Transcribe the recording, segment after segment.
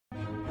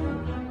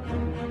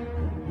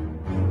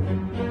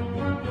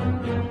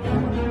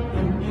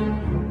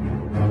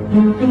So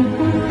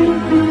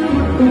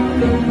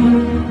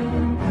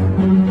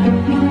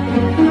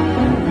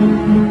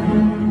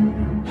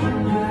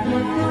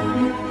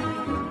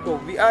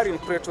we are in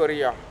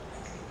Pretoria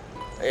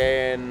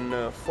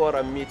and for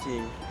a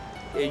meeting,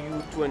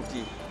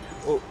 AU20.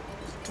 Oh,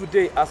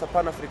 today, as a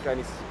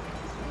Pan-Africanist,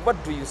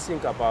 what do you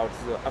think about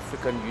the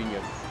African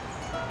Union?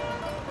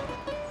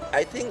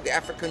 I think the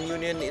African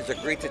Union is a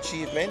great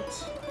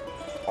achievement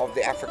of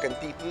the African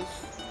peoples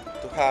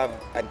to have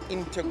an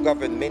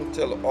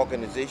intergovernmental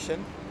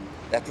organization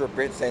that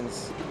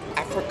represents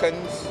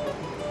Africans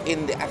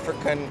in the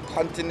African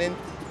continent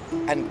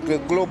and the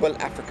global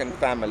African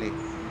family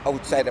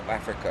outside of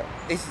Africa.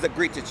 This is a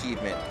great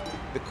achievement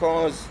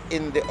because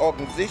in the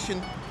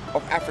Organization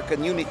of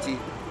African Unity,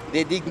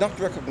 they did not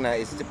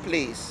recognize the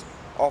place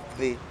of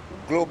the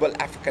global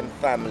African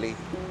family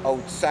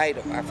outside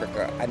of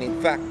Africa. And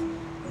in fact,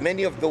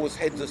 many of those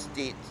heads of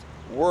state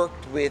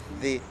worked with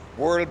the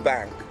World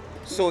Bank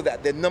so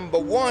that the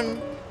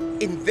 #1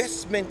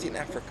 investment in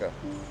Africa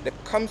that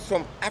comes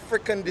from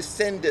African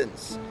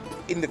descendants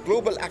in the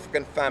global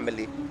African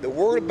family, the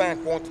World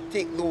Bank wants to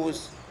take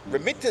those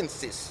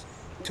remittances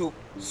to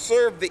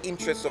serve the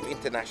interests of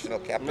international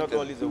capital. Not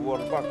only the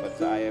World Bank, but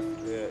the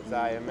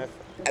IMF.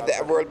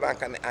 The World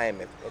Bank and the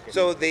IMF. Okay.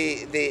 So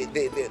the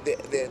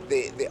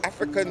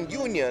African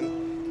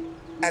Union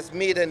has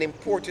made an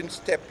important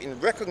step in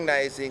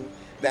recognizing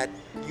that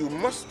you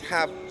must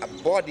have a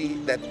body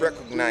that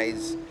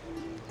recognizes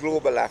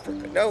global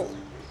Africa. Now,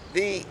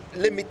 the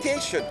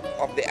limitation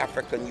of the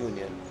African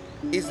Union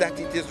is that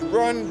it is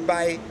run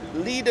by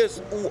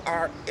leaders who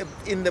are,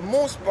 in the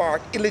most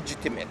part,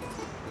 illegitimate.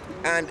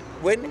 And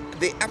when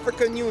the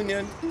African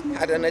Union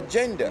had an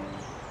agenda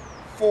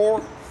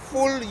for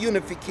full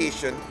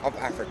unification of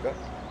Africa,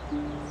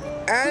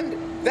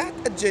 and that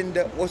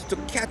agenda was to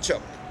catch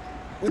up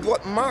with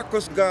what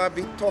Marcus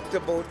Garvey talked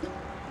about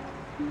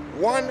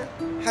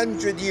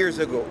 100 years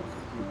ago,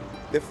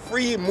 the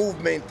free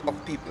movement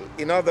of people.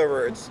 In other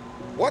words,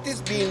 what is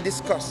being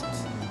discussed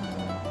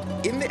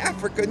in the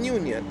African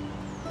Union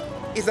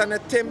is an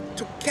attempt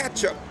to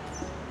catch up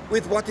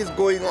with what is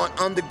going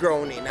on the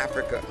ground in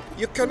Africa.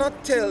 You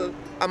cannot tell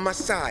a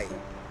Maasai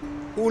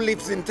who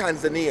lives in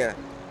Tanzania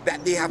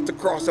that they have to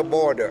cross a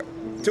border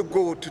to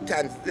go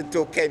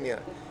to Kenya.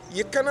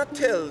 You cannot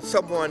tell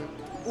someone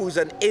who's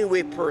an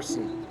Ewe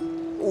person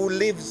who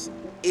lives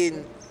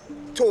in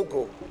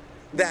Togo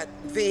that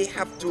they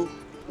have to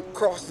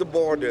cross the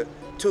border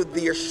to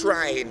their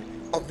shrine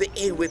of the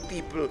Ewe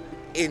people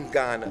in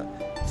Ghana.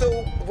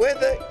 So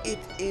whether it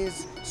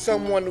is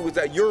someone who's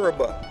a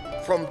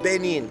Yoruba from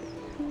Benin,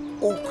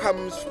 who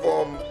comes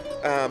from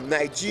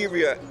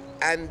Nigeria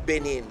and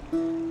Benin,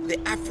 the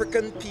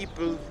African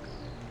people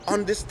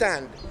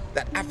understand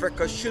that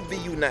Africa should be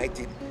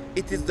united.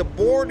 It is the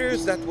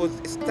borders that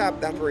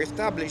were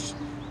established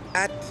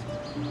at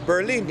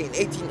Berlin in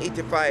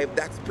 1885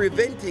 that's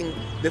preventing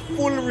the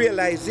full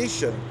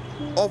realization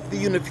of the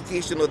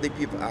unification of the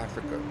people of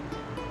Africa.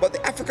 But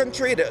the African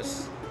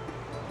traders,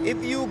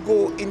 if you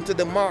go into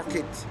the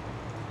market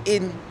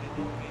in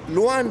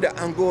Luanda,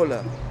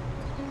 Angola,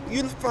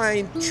 you'll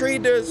find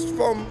traders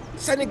from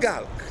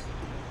Senegal.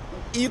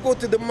 You go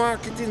to the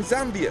market in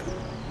Zambia,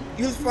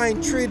 you'll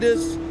find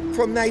traders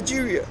from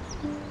Nigeria.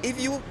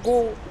 If you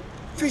go,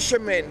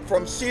 fishermen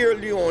from Sierra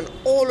Leone,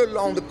 all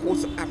along the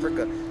coast of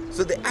Africa.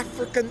 So the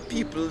African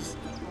peoples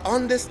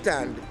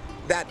understand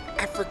that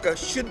Africa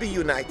should be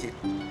united.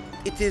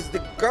 It is the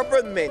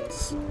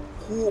governments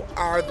who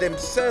are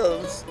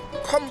themselves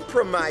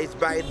compromised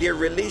by their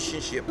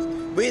relationship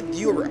with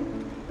Europe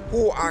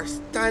who are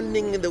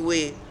standing in the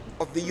way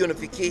of the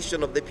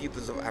unification of the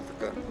peoples of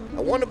Africa.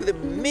 And one of the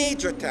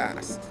major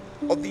tasks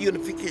of the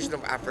unification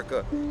of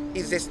Africa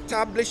is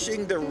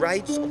establishing the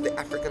rights of the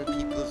African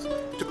peoples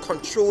to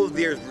control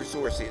their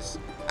resources.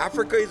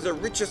 Africa is the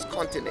richest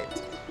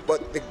continent,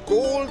 but the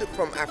gold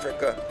from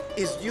Africa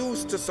is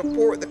used to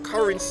support the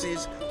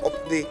currencies of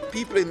the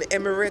people in the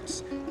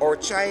Emirates or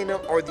China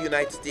or the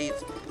United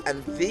States,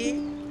 and they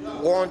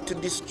want to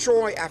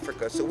destroy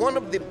Africa. So one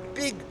of the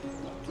big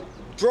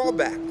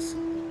drawbacks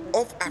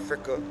of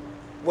Africa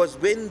was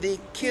when they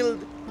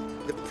killed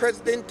the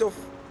president of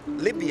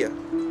Libya,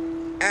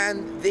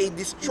 and they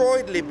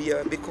destroyed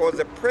Libya because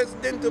the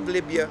president of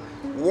Libya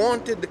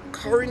wanted the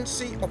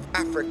currency of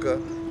Africa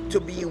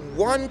to be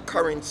one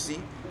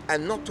currency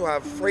and not to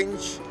have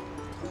French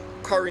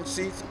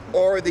currencies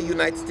or the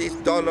United States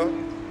dollar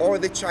or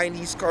the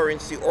Chinese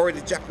currency or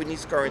the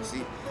Japanese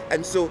currency.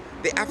 And so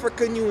the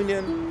African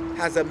Union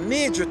has a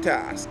major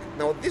task.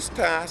 Now this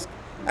task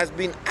has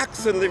been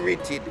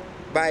accelerated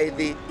by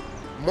the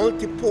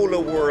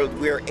multipolar world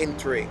we're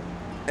entering.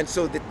 And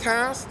so the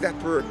tasks that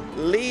were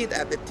laid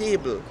at the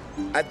table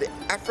at the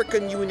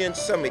African Union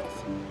Summit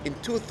in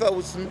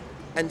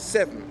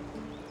 2007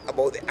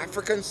 about the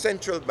African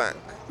Central Bank,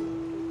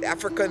 the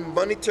African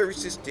monetary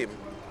system,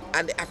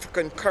 and the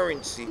African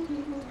currency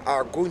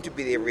are going to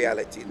be the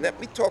reality. Let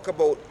me talk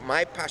about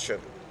my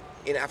passion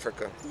in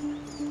Africa.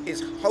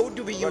 Is how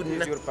do we unite?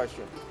 What is your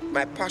passion?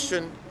 My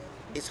passion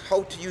is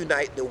how to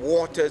unite the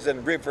waters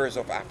and rivers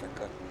of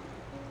Africa.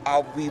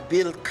 we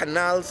build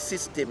canal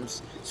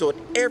systems so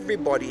that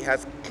everybody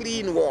has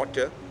clean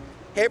water,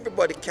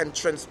 everybody can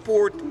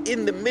transport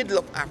in the middle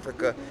of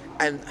Africa,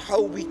 and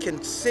how we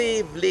can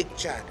save Lake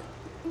Chad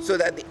so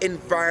that the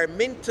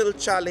environmental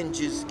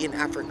challenges in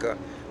Africa,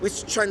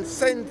 which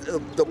transcend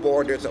the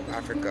borders of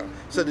Africa.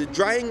 So the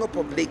drying up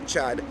of Lake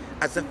Chad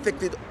has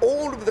affected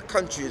all of the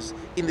countries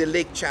in the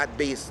Lake Chad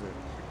basin.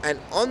 And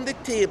on the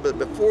table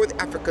before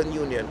the African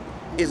Union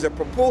is a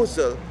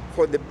proposal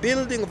for the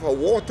building of a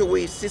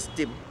waterway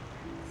system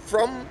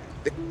from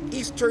the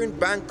eastern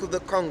bank of the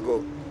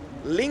Congo,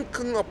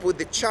 linking up with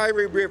the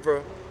Chari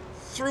River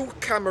through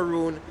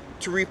Cameroon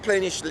to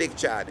replenish Lake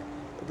Chad.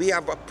 We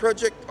have a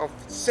project of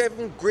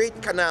 7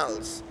 great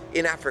canals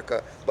in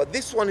Africa, but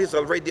this one is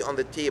already on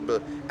the table,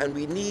 and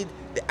we need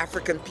the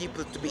African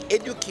people to be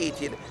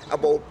educated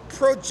about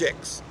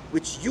projects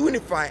which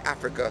unify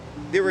Africa.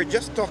 They were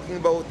just talking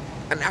about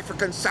an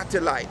African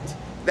satellite,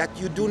 that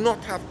you do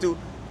not have to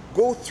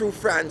go through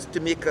France to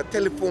make a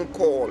telephone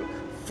call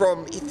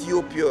from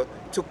Ethiopia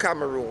to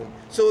Cameroon.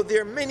 So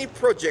there are many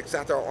projects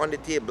that are on the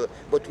table,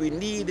 but we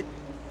need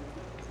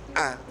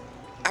an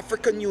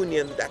African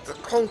Union that's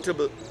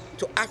accountable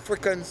to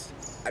Africans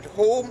at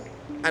home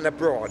and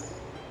abroad,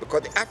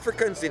 because the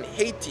Africans in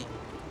Haiti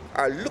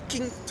are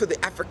looking to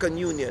the African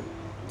Union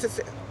to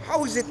say,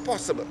 how is it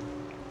possible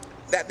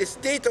that the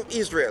state of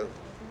Israel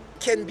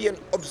can be an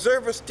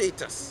observer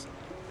status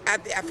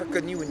at the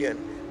African Union,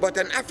 but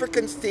an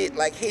African state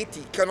like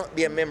Haiti cannot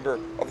be a member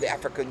of the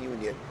African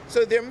Union?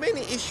 So there are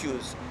many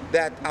issues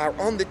that are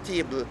on the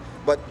table,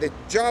 but the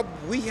job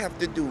we have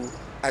to do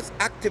as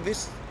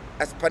activists,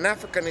 as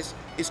Pan-Africanists,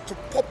 is to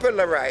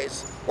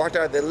popularize what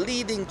are the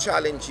leading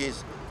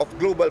challenges of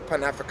global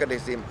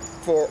Pan-Africanism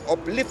for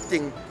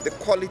uplifting the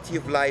quality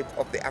of life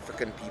of the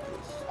African peoples.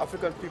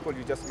 African people,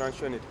 you just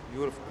mentioned it.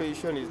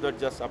 Unification is not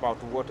just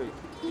about water,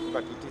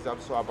 but it is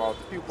also about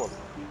people.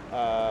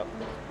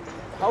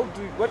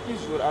 What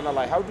is your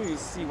analysis? How do you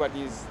see what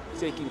is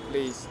taking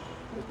place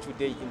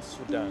today in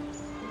Sudan?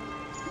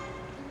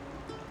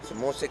 It's the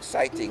most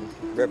exciting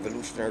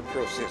revolutionary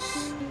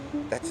process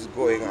that is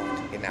going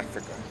on in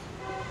Africa.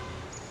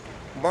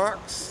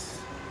 Marx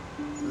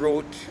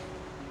wrote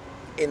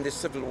in the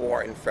Civil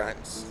War in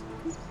France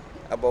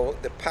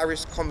about the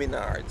Paris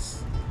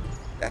Communards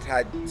that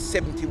had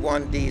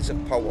 71 days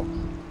of power,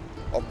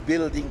 of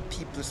building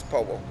people's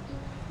power,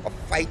 of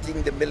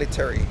fighting the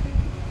military,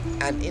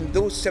 and in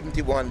those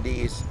 71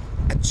 days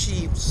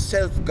achieved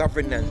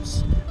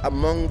self-governance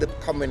among the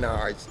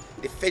communards,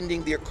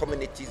 defending their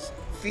communities,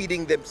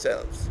 feeding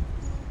themselves.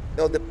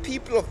 Now the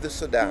people of the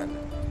Sudan,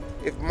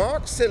 if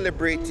Marx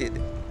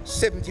celebrated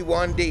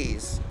 71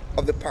 days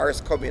of the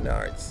Paris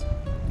Communards,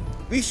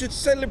 we should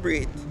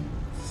celebrate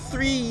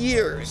 3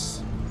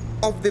 years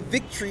of the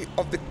victory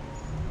of the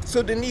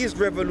Sudanese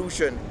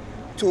revolution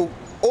to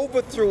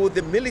overthrow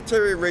the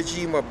military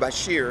regime of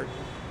Bashir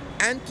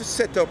and to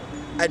set up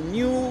a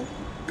new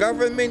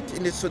government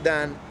in the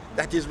Sudan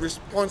that is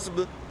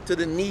responsible to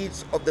the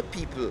needs of the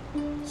people.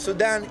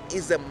 Sudan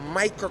is a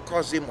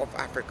microcosm of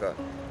Africa.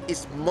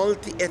 It's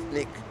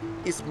multi-ethnic,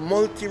 it's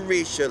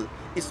multiracial,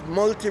 it's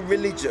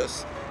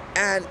multi-religious,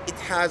 and it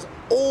has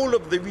all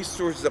of the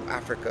resources of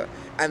Africa.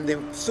 And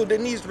the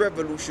Sudanese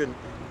revolution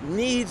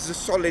needs the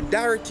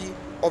solidarity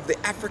of the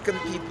African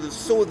people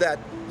so that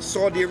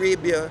Saudi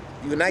Arabia,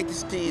 the United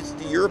States,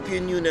 the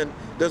European Union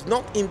does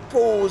not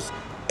impose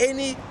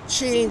any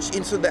change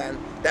in Sudan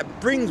that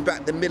brings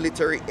back the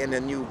military and the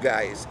new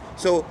guys.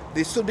 So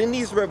the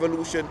Sudanese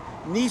revolution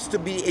needs to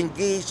be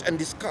engaged and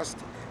discussed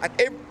at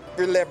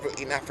every level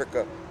in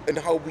Africa, and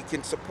how we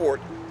can support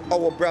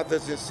our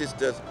brothers and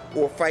sisters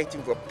who are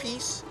fighting for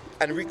peace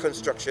and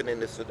reconstruction in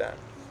the Sudan.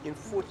 In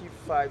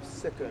 45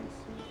 seconds,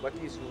 what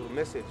is your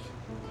message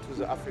to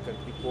the Africans?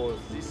 Because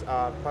these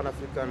are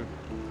Pan-African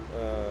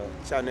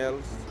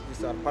channels,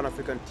 these are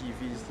Pan-African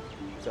TVs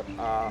that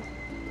are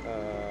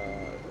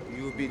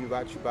you've been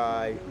watched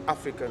by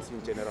Africans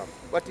in general.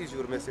 What is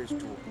your message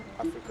to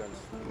Africans?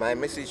 My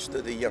message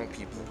to the young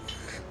people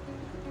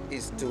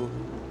is to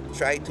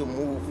try to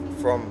move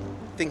from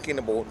thinking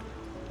about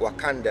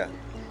Wakanda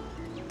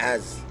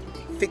as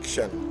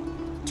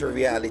fiction to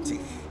reality.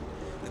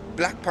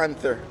 Black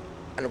Panther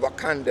and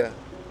Wakanda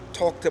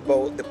talked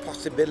about the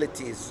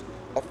possibilities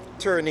of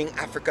turning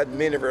African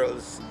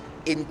minerals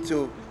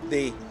into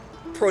the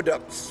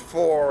products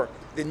for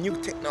the new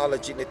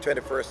technology in the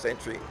 21st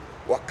century.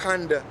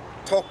 Wakanda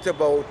talked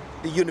about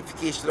the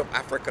unification of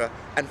Africa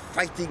and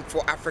fighting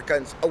for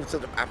Africans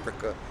outside of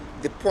Africa.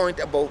 The point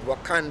about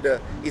Wakanda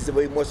is that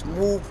we must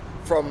move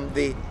from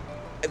the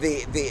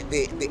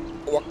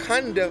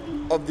Wakanda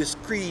of the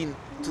screen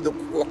to the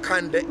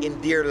Wakanda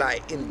in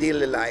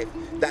daily life.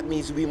 That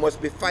means we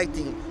must be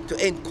fighting to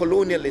end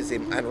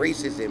colonialism and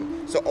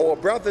racism. So our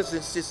brothers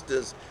and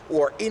sisters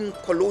who are in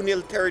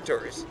colonial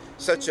territories,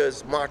 such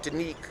as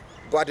Martinique,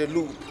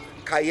 Guadeloupe,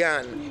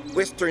 Cayenne,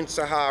 Western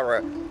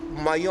Sahara,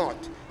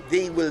 Mayotte,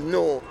 they will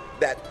know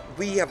that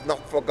we have not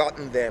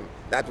forgotten them,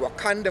 that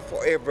Wakanda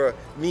forever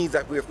means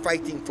that we're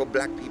fighting for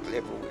black people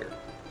everywhere.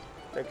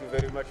 Thank you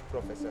very much,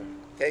 Professor.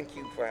 Thank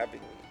you for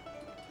having me.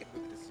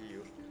 Good to see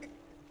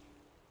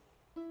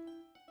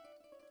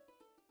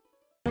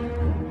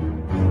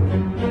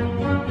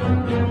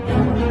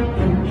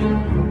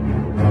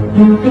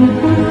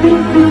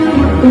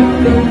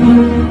you.